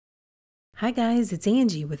Hi guys, it's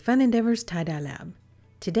Angie with Fun Endeavors Tie-Dye Lab.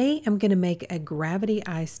 Today I'm going to make a gravity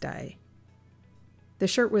ice dye. The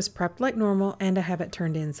shirt was prepped like normal and I have it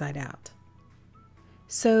turned inside out.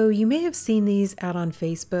 So you may have seen these out on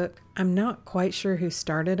Facebook. I'm not quite sure who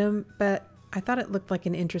started them, but I thought it looked like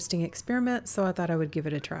an interesting experiment, so I thought I would give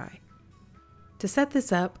it a try. To set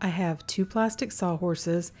this up, I have 2 plastic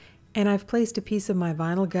sawhorses and I've placed a piece of my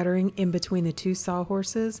vinyl guttering in between the 2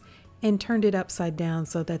 sawhorses and turned it upside down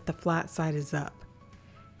so that the flat side is up.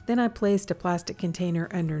 Then I placed a plastic container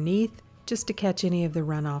underneath just to catch any of the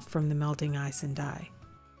runoff from the melting ice and dye.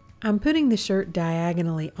 I'm putting the shirt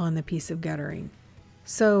diagonally on the piece of guttering.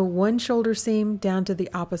 So one shoulder seam down to the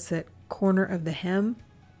opposite corner of the hem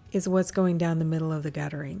is what's going down the middle of the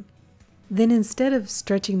guttering. Then instead of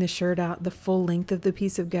stretching the shirt out the full length of the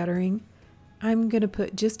piece of guttering, I'm going to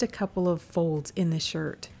put just a couple of folds in the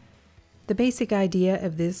shirt. The basic idea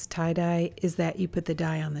of this tie-dye is that you put the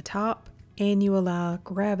dye on the top and you allow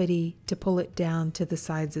gravity to pull it down to the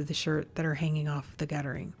sides of the shirt that are hanging off the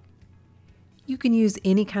guttering. You can use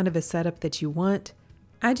any kind of a setup that you want.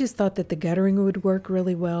 I just thought that the guttering would work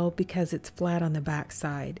really well because it's flat on the back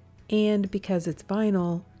side, and because it's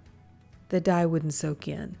vinyl, the dye wouldn't soak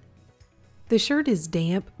in. The shirt is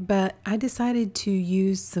damp, but I decided to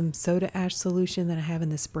use some soda ash solution that I have in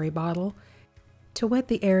the spray bottle to wet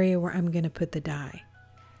the area where I'm going to put the dye.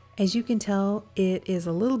 As you can tell, it is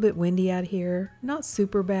a little bit windy out here, not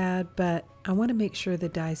super bad, but I want to make sure the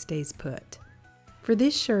dye stays put. For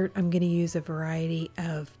this shirt, I'm going to use a variety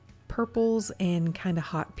of purples and kind of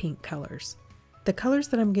hot pink colors. The colors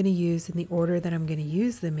that I'm going to use in the order that I'm going to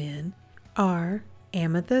use them in are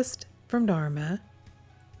Amethyst from Dharma,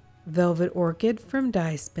 Velvet Orchid from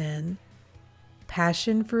Dye Spin,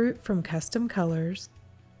 Passion Fruit from Custom Colors,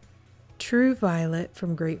 True Violet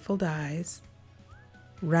from Grateful Dyes,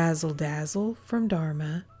 Razzle Dazzle from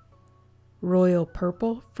Dharma, Royal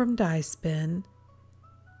Purple from Dye Spin,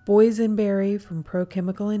 Boysenberry from Pro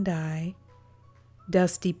Chemical and Dye,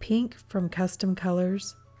 Dusty Pink from Custom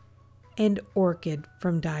Colors, and Orchid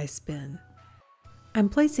from Dye Spin. I'm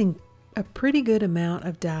placing a pretty good amount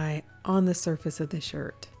of dye on the surface of the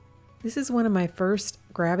shirt. This is one of my first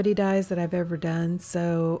gravity dyes that I've ever done,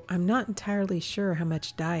 so I'm not entirely sure how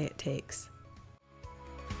much dye it takes.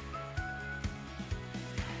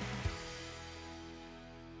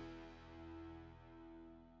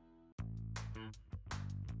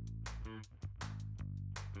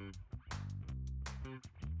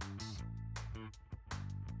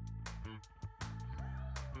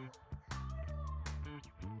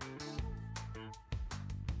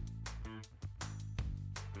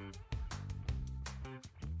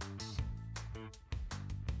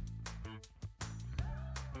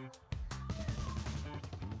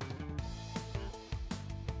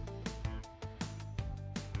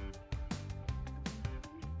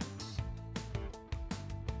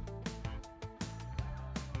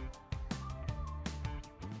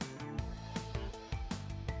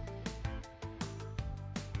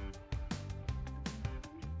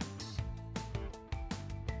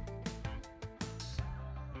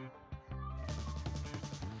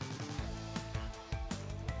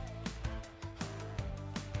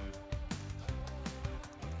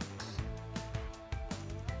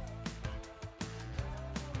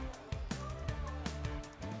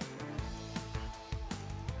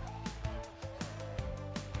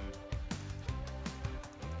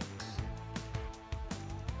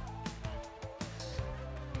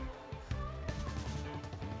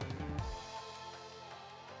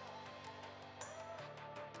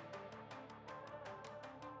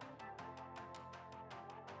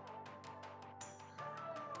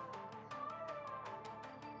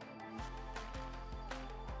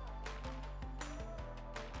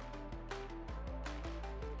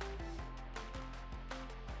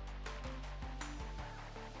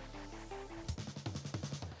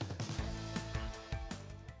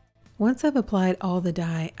 Once I've applied all the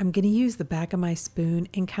dye, I'm going to use the back of my spoon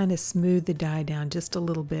and kind of smooth the dye down just a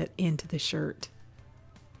little bit into the shirt.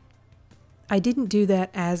 I didn't do that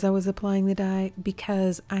as I was applying the dye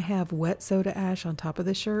because I have wet soda ash on top of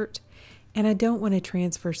the shirt and I don't want to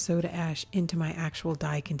transfer soda ash into my actual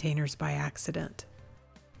dye containers by accident.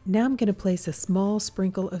 Now I'm going to place a small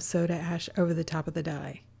sprinkle of soda ash over the top of the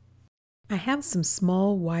dye. I have some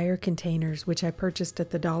small wire containers which I purchased at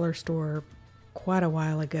the dollar store quite a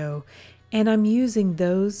while ago, and I'm using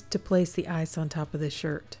those to place the ice on top of the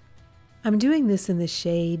shirt. I'm doing this in the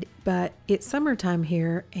shade, but it's summertime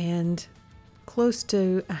here and close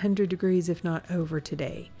to 100 degrees if not over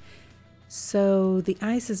today. So the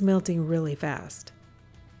ice is melting really fast.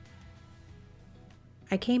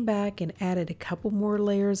 I came back and added a couple more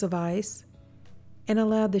layers of ice and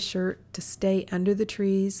allowed the shirt to stay under the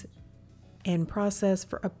trees and process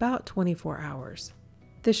for about 24 hours.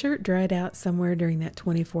 The shirt dried out somewhere during that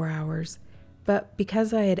 24 hours, but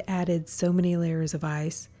because I had added so many layers of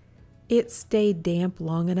ice, it stayed damp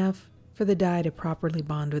long enough for the dye to properly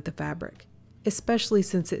bond with the fabric, especially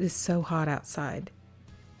since it is so hot outside.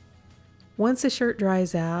 Once the shirt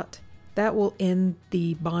dries out, that will end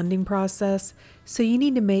the bonding process, so you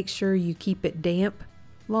need to make sure you keep it damp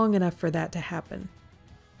long enough for that to happen.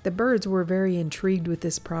 The birds were very intrigued with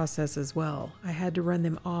this process as well. I had to run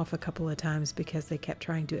them off a couple of times because they kept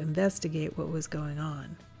trying to investigate what was going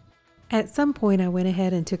on. At some point I went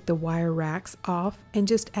ahead and took the wire racks off and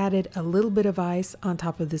just added a little bit of ice on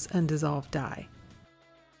top of this undissolved dye.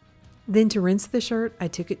 Then to rinse the shirt, I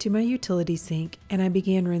took it to my utility sink and I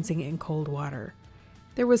began rinsing it in cold water.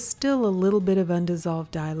 There was still a little bit of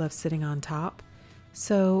undissolved dye left sitting on top,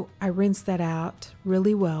 so I rinsed that out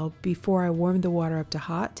really well before I warmed the water up to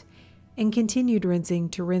hot and continued rinsing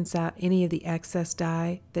to rinse out any of the excess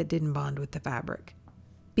dye that didn't bond with the fabric.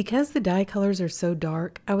 Because the dye colors are so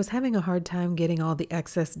dark, I was having a hard time getting all the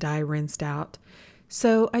excess dye rinsed out,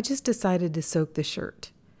 so I just decided to soak the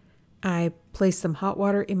shirt. I placed some hot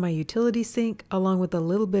water in my utility sink along with a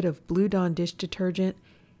little bit of Blue Dawn dish detergent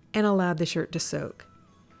and allowed the shirt to soak.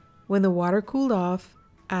 When the water cooled off,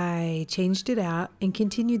 I changed it out and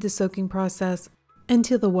continued the soaking process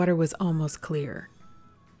until the water was almost clear.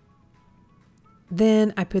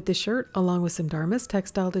 Then I put the shirt along with some Dharma's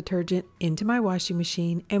textile detergent into my washing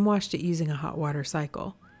machine and washed it using a hot water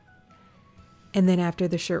cycle. And then after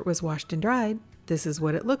the shirt was washed and dried, this is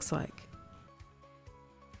what it looks like.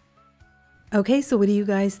 Okay, so what do you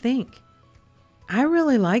guys think? I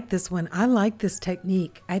really like this one. I like this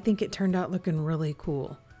technique. I think it turned out looking really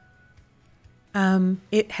cool.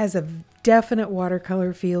 It has a definite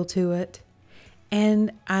watercolor feel to it,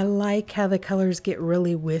 and I like how the colors get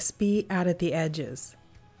really wispy out at the edges.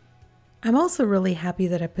 I'm also really happy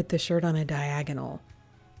that I put the shirt on a diagonal.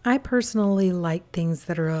 I personally like things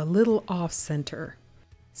that are a little off center,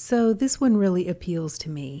 so this one really appeals to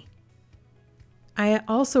me. I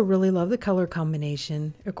also really love the color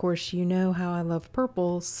combination. Of course, you know how I love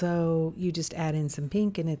purple, so you just add in some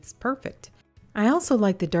pink and it's perfect. I also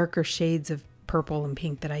like the darker shades of purple and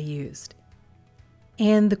pink that I used.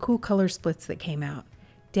 And the cool color splits that came out.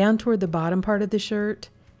 Down toward the bottom part of the shirt,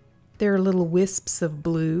 there are little wisps of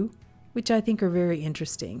blue, which I think are very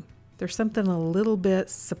interesting. There's something a little bit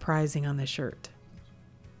surprising on the shirt.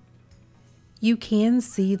 You can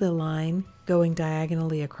see the line going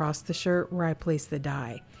diagonally across the shirt where I place the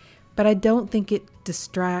dye, but I don't think it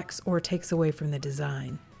distracts or takes away from the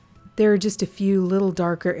design. There are just a few little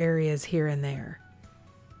darker areas here and there.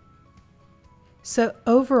 So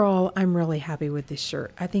overall, I'm really happy with this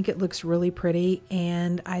shirt. I think it looks really pretty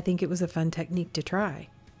and I think it was a fun technique to try.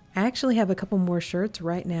 I actually have a couple more shirts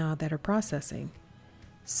right now that are processing.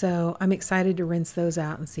 So I'm excited to rinse those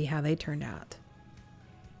out and see how they turned out.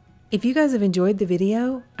 If you guys have enjoyed the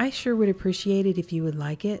video, I sure would appreciate it if you would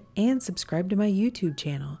like it and subscribe to my YouTube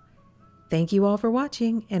channel. Thank you all for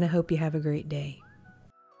watching and I hope you have a great day.